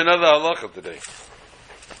teach you another halacha today.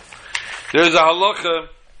 There is a halacha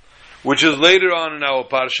which is later on in our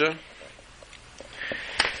parsha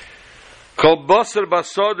called Basar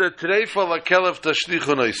Basada Terefa LaKelev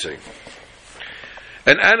Tashlichu Noisei.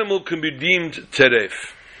 An animal can be deemed teref.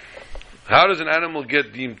 How does an animal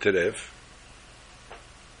get deemed teref?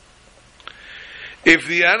 If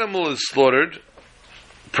the animal is slaughtered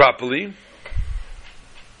properly,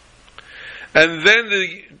 and then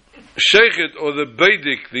the sheikhet or the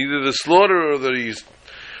beidik, either the slaughterer or the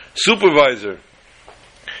supervisor,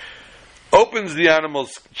 opens the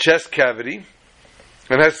animal's chest cavity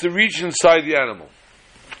and has to reach inside the animal.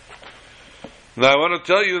 Now I want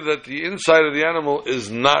to tell you that the inside of the animal is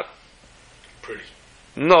not pretty.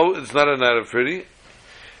 No, it's not pretty.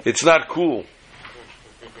 It's not cool.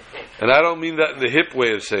 And I don't mean that in the hip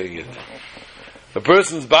way of saying it. A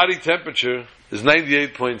person's body temperature is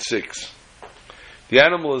 98.6. The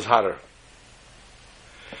animal is hotter.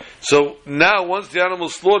 So now, once the animal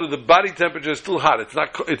is slaughtered, the body temperature is still hot.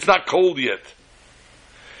 It's not cold yet.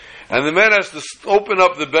 And the man has to open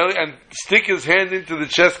up the belly and stick his hand into the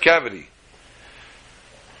chest cavity.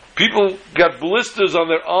 People got blisters on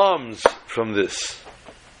their arms from this.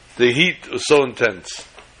 The heat was so intense.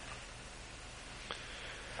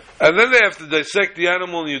 And then they have to dissect the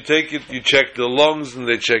animal, and you take it, you check the lungs, and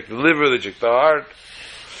they check the liver, they check the heart,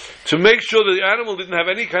 to make sure that the animal didn't have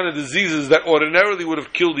any kind of diseases that ordinarily would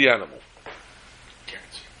have killed the animal.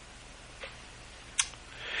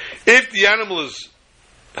 If the animal is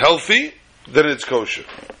healthy, then it's kosher.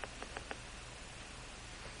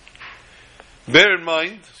 Bear in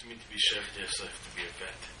mind, It doesn't mean to be chef, there's to be a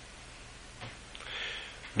vet.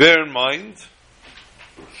 bear in mind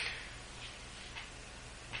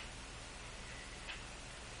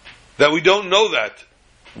that we don't know that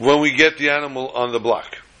when we get the animal on the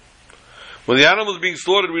block. When the animal is being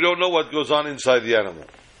slaughtered, we don't know what goes on inside the animal.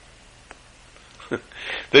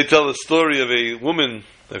 They tell the story of a woman,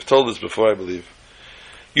 I've told this before, I believe,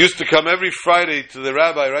 used to come every Friday to the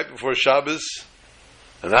rabbi right before Shabbos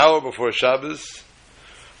an hour before Shabbos,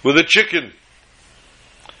 with a chicken.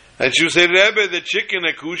 And she would say, Rebbe, the chicken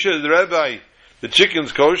akusha, the rabbi, the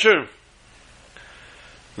chicken's kosher.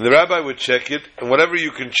 And the rabbi would check it, and whatever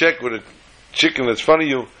you can check with a chicken that's in front of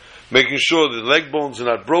you, making sure the leg bones are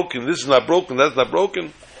not broken, this is not broken, that's not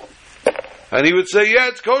broken. And he would say, yeah,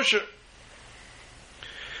 it's kosher.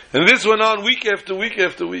 And this went on week after week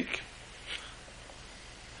after week.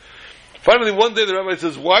 Finally, one day the rabbi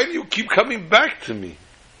says, why do you keep coming back to me?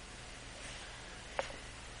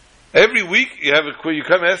 Every week you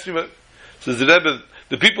come ask me about. Says the Rebbe,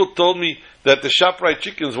 the people told me that the ShopRite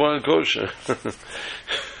chickens weren't kosher.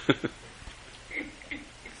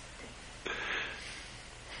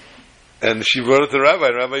 And she brought it to the rabbi,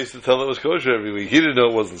 and the rabbi used to tell her it was kosher every week. He didn't know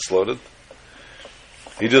it wasn't slaughtered.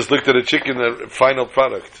 He just looked at a chicken, a final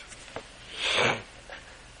product.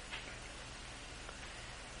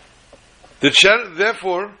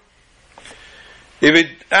 Therefore, if an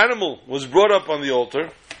animal was brought up on the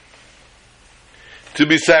altar to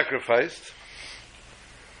be sacrificed,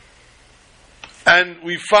 and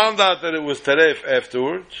we found out that it was taref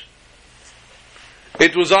afterwards,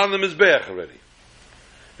 it was on the mizbeach already.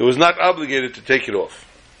 It was not obligated to take it off.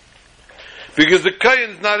 Because the kohen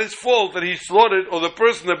is not his fault that he slaughtered, or the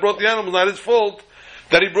person that brought the animal is not his fault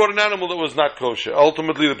that he brought an animal that was not kosher.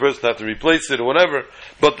 Ultimately, the person had to replace it or whatever.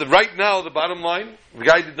 But right now, the bottom line, the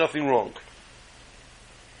guy did nothing wrong.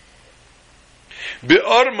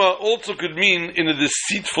 Be'arma also could mean in a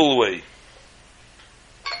deceitful way.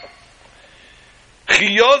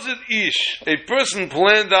 Chiyazid ish, a person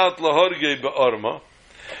planned out lahorge be'arma.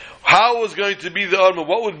 How was going to be the arma?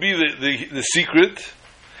 What would be the secret?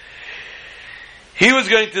 He was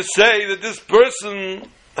going to say that this person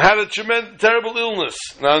had a terrible illness.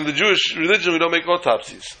 Now, in the Jewish religion, we don't make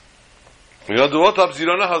autopsies. We don't do autopsies, you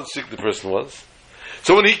don't know how sick the person was.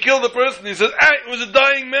 So when he killed the person, he says, it was a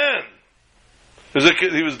dying man.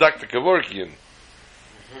 He was Dr. Kevorkian.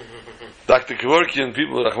 Dr. Kevorkian,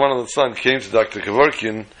 people, Rahman al-San, came to Dr.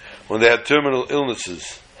 Kevorkian when they had terminal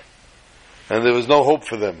illnesses. And there was no hope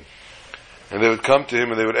for them. And they would come to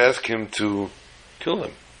him and they would ask him to kill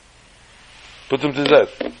them. Put them to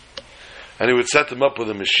death. And he would set them up with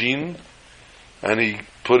a machine, and he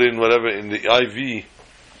put in whatever in the IV,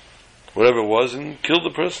 whatever it was, and killed the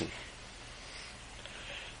person.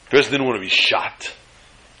 The person didn't want to be shot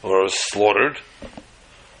or slaughtered,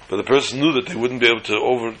 but the person knew that they wouldn't be able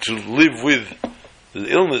to live with the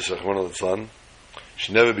illness of one of the son.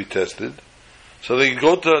 Should never be tested. So they could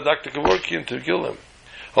go to Dr. Kevorkian to kill him.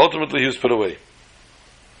 Ultimately, he was put away.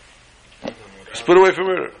 He was put away for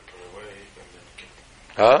murder.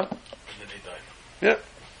 Huh? Yeah.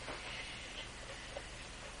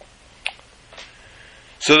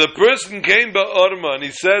 So the person came by Orma and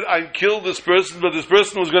he said, I killed this person, but this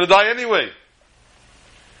person was going to die anyway.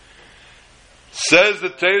 Says the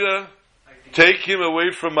Torah, take him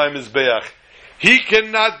away from my Mizbeach. He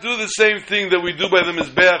cannot do the same thing that we do by the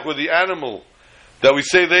Mizbeach with the animal, that we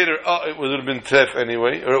say later, it would have been tref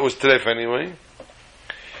anyway, or it was tref anyway.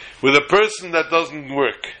 With a person that doesn't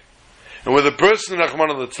work. And with a person,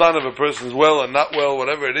 Rahman al-Tzlan, if a person is well or not well,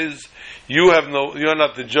 whatever it is, you're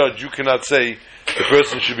not the judge. You cannot say the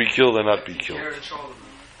person should be killed or not be killed.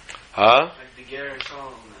 Huh?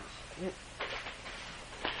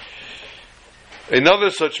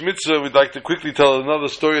 Another such mitzvah, we'd like to quickly tell another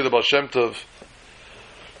story of the Baal Shem Tov.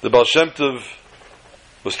 The Baal Shem Tov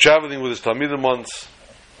was traveling with his Talmidim once,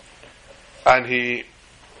 and he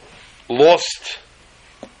lost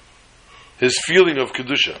his feeling of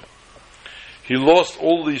Kedusha. He lost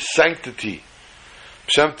all the sanctity.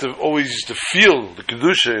 Shem Tov always used to feel the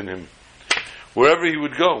Kedusha in him, wherever he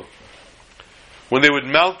would go. When they would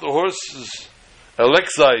mount the horses,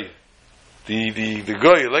 Alexei, the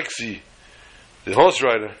guy, Alexei, the horse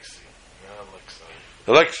rider,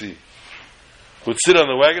 Alexei, would sit on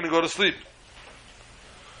the wagon and go to sleep.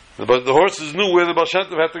 But the horses knew where the Baal Shem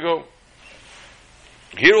Tov had to go.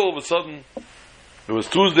 Here all of a sudden, it was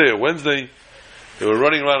Tuesday or Wednesday, they were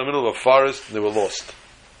running around in the middle of a forest and they were lost.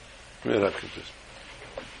 They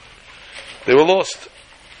were lost.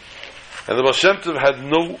 And the Baal Shem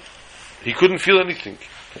Tov he couldn't feel anything.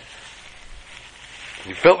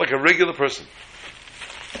 He felt like a regular person.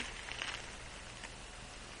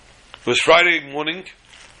 It was Friday morning,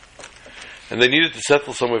 and they needed to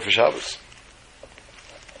settle somewhere for Shabbos.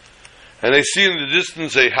 And they see in the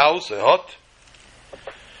distance a house, a hut.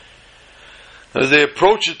 As they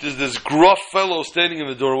approach it, there's this gruff fellow standing in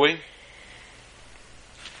the doorway,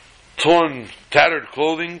 torn, tattered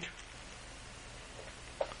clothing.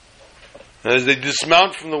 And as they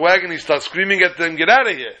dismount from the wagon, he starts screaming at them, get out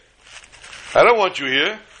of here. I don't want you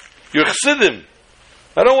here. You're Chassidim.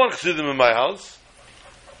 I don't want Chassidim in my house.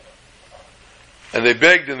 And they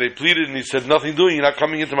begged and they pleaded, and he said, nothing doing, you're not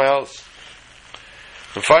coming into my house.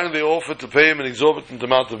 And finally they offered to pay him an exorbitant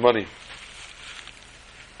amount of money.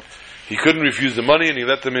 He couldn't refuse the money, and he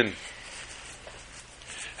let them in.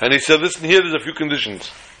 And he said, listen here, there's a few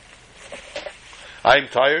conditions. I'm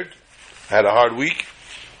tired, I had a hard week,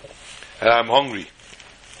 and I'm hungry.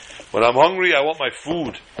 When I'm hungry, I want my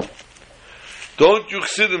food. Don't you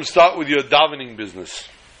Chassidim start with your davening business,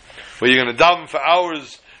 where you're going to daven for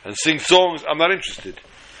hours and sing songs. I'm not interested.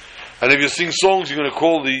 And if you sing songs, you're going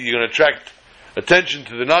to attract attention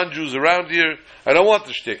to the non-Jews around here. I don't want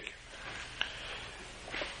the shtick.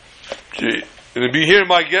 You're going to be here,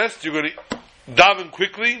 my guest. You're going to daven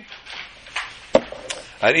quickly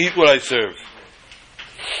and eat what I serve.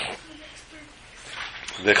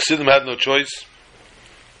 The Chassidim had no choice.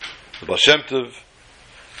 The Baal Shem Tov,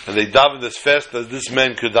 and they davened as fast as this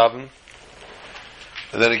man could daven.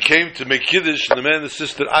 And then it came to make Kiddush, and the man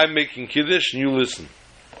insisted, I'm making Kiddush, and you listen.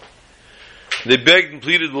 They begged and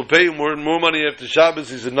pleaded, we'll pay him more money after Shabbos.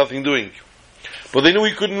 He said, nothing doing. But they knew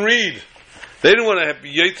he couldn't read. They didn't want to have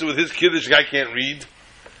Yaitza with his Kiddush, the guy can't read.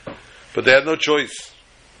 But they had no choice.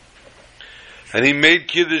 And he made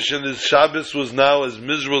Kiddush, and his Shabbos was now as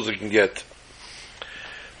miserable as it can get.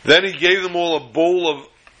 Then he gave them all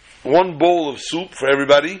one bowl of soup for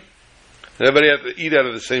everybody. And everybody had to eat out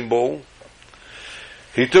of the same bowl.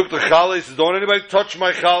 He took the challah, he said, don't anybody touch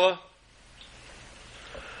my challah.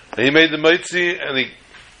 And he made the maitzi, and he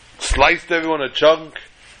sliced everyone a chunk.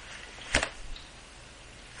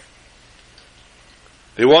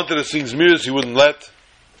 They wanted to sing Zmiris, he wouldn't let.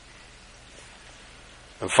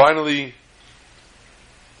 And finally,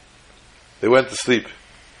 they went to sleep.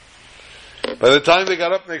 By the time they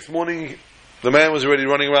got up next morning, the man was already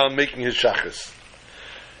running around making his shachas.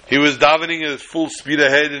 He was davening at full speed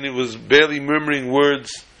ahead, and he was barely murmuring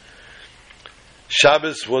words.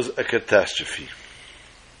 Shabbos was a catastrophe.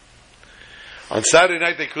 On Saturday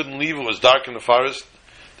night they couldn't leave. It was dark in the forest.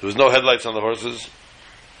 There was no headlights on the horses.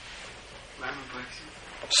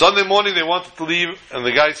 Sunday morning they wanted to leave, and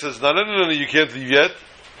the guy says, no, you can't leave yet.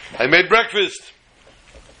 I made breakfast.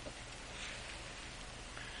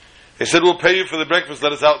 He said, we'll pay you for the breakfast,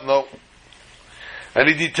 let us out. No. And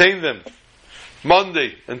he detained them.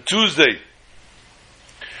 Monday and Tuesday.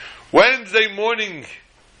 Wednesday morning,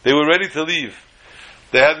 they were ready to leave.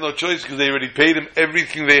 They had no choice because they already paid him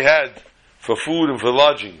everything they had for food and for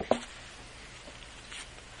lodging.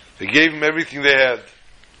 They gave him everything they had.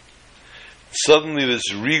 Suddenly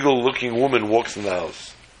this regal-looking woman walks in the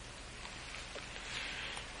house.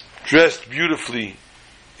 Dressed beautifully.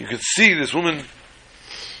 You could see this woman.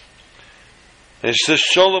 And she says,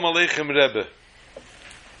 Shalom Aleichem Rebbe.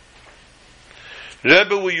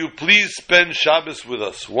 Rebbe, will you please spend Shabbos with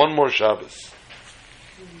us? One more Shabbos.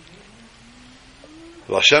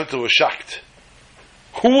 The Baal Shem Tov was shocked.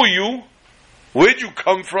 Who are you? Where'd you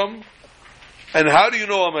come from? And how do you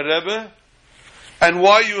know I'm a Rebbe? And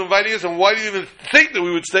why are you inviting us? And why do you even think that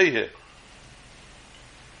we would stay here?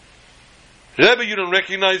 Rebbe, you don't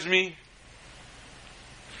recognize me?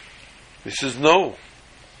 He says, no.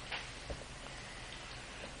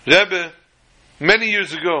 Rebbe, many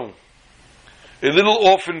years ago, a little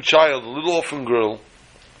orphan child, a little orphan girl,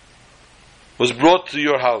 was brought to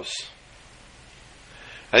your house.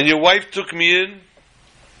 And your wife took me in,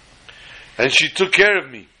 and she took care of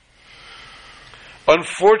me.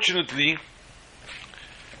 Unfortunately,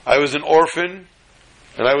 I was an orphan,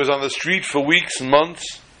 and I was on the street for weeks and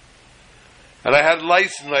months, and I had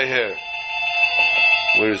lice in my hair.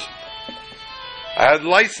 Where is it? I had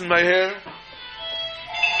lice in my hair,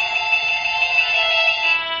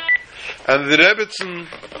 and the Rebbetzin,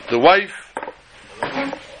 the wife,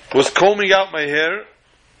 was combing out my hair,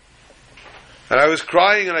 and I was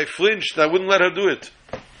crying and I flinched and I wouldn't let her do it.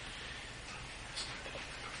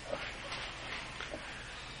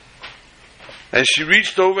 And she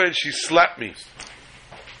reached over and she slapped me.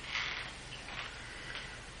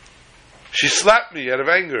 She slapped me out of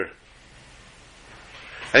anger.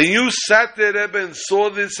 And you sat there, Rebbe, and saw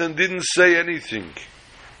this and didn't say anything.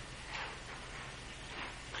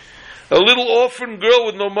 A little orphan girl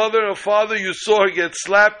with no mother or father, you saw her get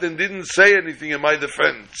slapped and didn't say anything in my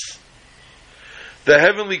defense. The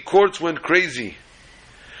heavenly courts went crazy,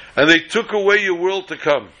 and they took away your world to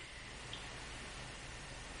come.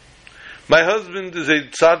 My husband is a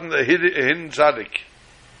hidden tzaddik.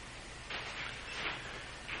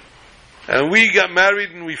 And we got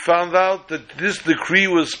married and we found out that this decree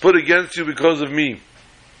was put against you because of me.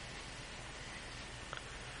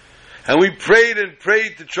 And we prayed and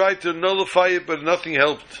prayed to try to nullify it, but nothing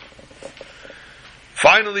helped.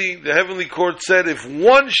 Finally, the heavenly court said, if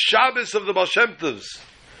one Shabbos of the Baal Shem Tov's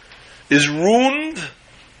is ruined,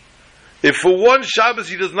 if for one Shabbos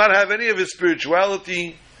he does not have any of his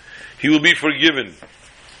spirituality, he will be forgiven.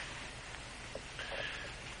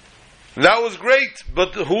 That was great,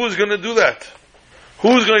 but who is going to do that?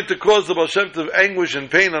 Who is going to cause the Baal Shem Tov anguish and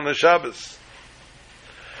pain on a Shabbos?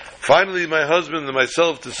 Finally, my husband and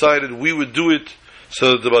myself decided we would do it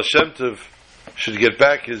so that the Baal Shem Tov should get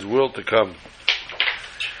back his world to come.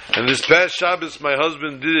 And this past Shabbos, my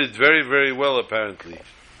husband did it very, very well, apparently.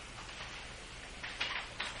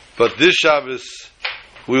 But this Shabbos,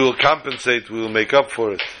 we will compensate, we will make up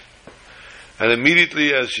for it. And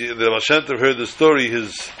immediately as the Baal Shem Tov heard the story,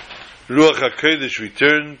 his Ruach HaKodesh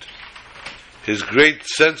returned, his great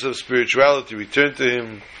sense of spirituality returned to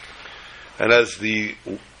him, and as the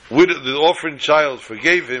orphan child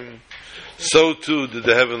forgave him, so too did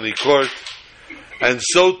the heavenly court, and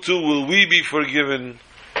so too will we be forgiven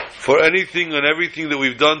for anything and everything that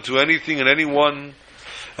we've done to anything and anyone,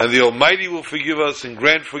 and the Almighty will forgive us and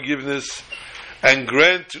grant forgiveness, and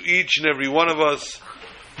grant to each and every one of us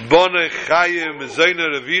Boneh Chayim Mezayna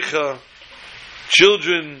Revicha,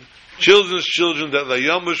 children's children, that la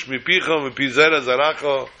yamush mipicha mipizera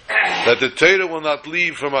zaracha, that the Torah will not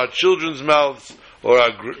leave from our children's mouths or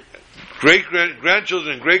our great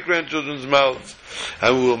grandchildren and great grandchildren's mouths,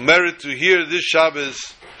 and we will merit to hear this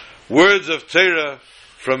Shabbos words of Torah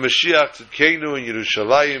from Mashiach Tzidkenu in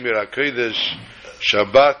Yerushalayim Yer HaKodesh.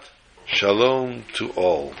 Shabbat Shalom to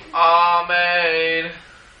all. Amen.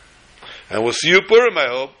 And we'll see you Purim, I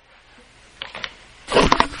hope.